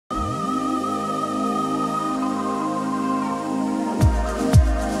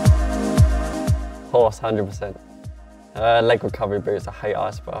Horse, 100%. Leg recovery boots, I hate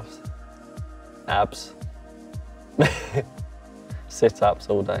ice baths. Abs. Sit-ups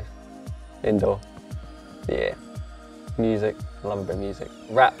all day. Indoor. Yeah. Music, I love a bit of music.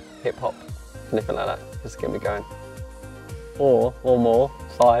 Rap, hip-hop, anything like that, just get me going. Or more,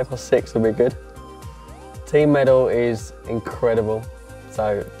 5 or 6 would be good. Team medal is incredible,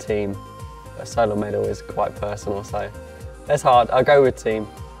 so team. A solo medal is quite personal, so that's hard. I'll go with team.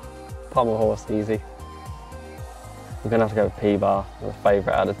 Pommel horse, easy. I'm gonna have to go with P-bar, my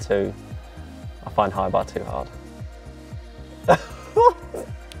favourite out of 2. I find high bar too hard.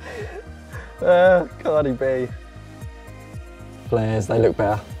 Cardi B. Flares, they look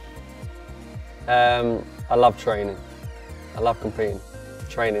better. I love training. I love competing.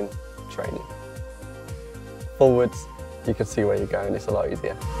 Training. Forwards, you can see where you're going, it's a lot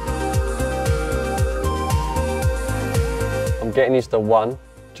easier. I'm getting used to 1. Do you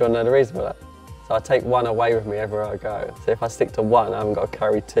want to know the reason for that? So I take 1 away with me everywhere I go. So if I stick to 1, I haven't got to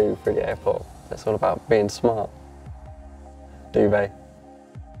carry 2 through the airport. It's all about being smart. Duvet.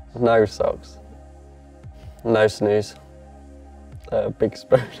 No socks. No snooze. Big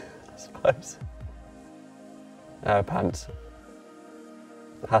spoon, I suppose. Pants.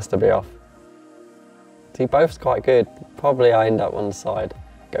 Has to be off. See, both's quite good. Probably I end up on the side.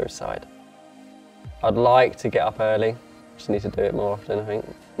 Go side. I'd like to get up early. Just need to do it more often, I think.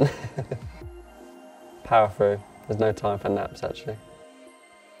 Power through. There's no time for naps, actually.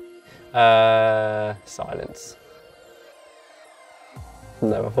 Silence.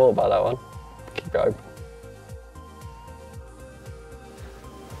 Never thought about that one. Keep it open.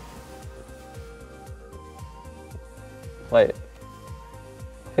 Wait.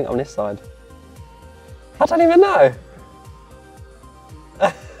 I think I'm this side. I don't even know.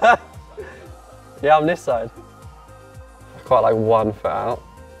 Yeah, I'm this side. I quite like 1 foot out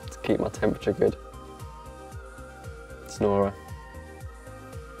to keep my temperature good. Snorer.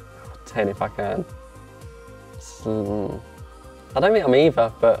 10 if I can. I don't think I'm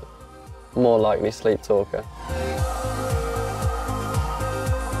either, but more likely sleep talker.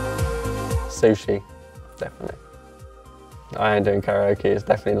 Sushi, definitely. I ain't doing karaoke, it's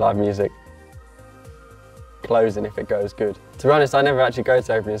definitely live music. Closing if it goes good. To be honest, I never actually go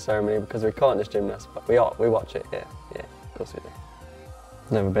to opening ceremony because we can't as gymnasts, but we watch it, yeah, of course we do.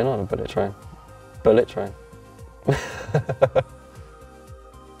 Never been on a bullet train. Bullet train.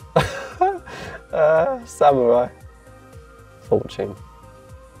 Samurai. Fortune,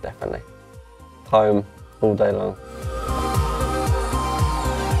 definitely. Home all day long.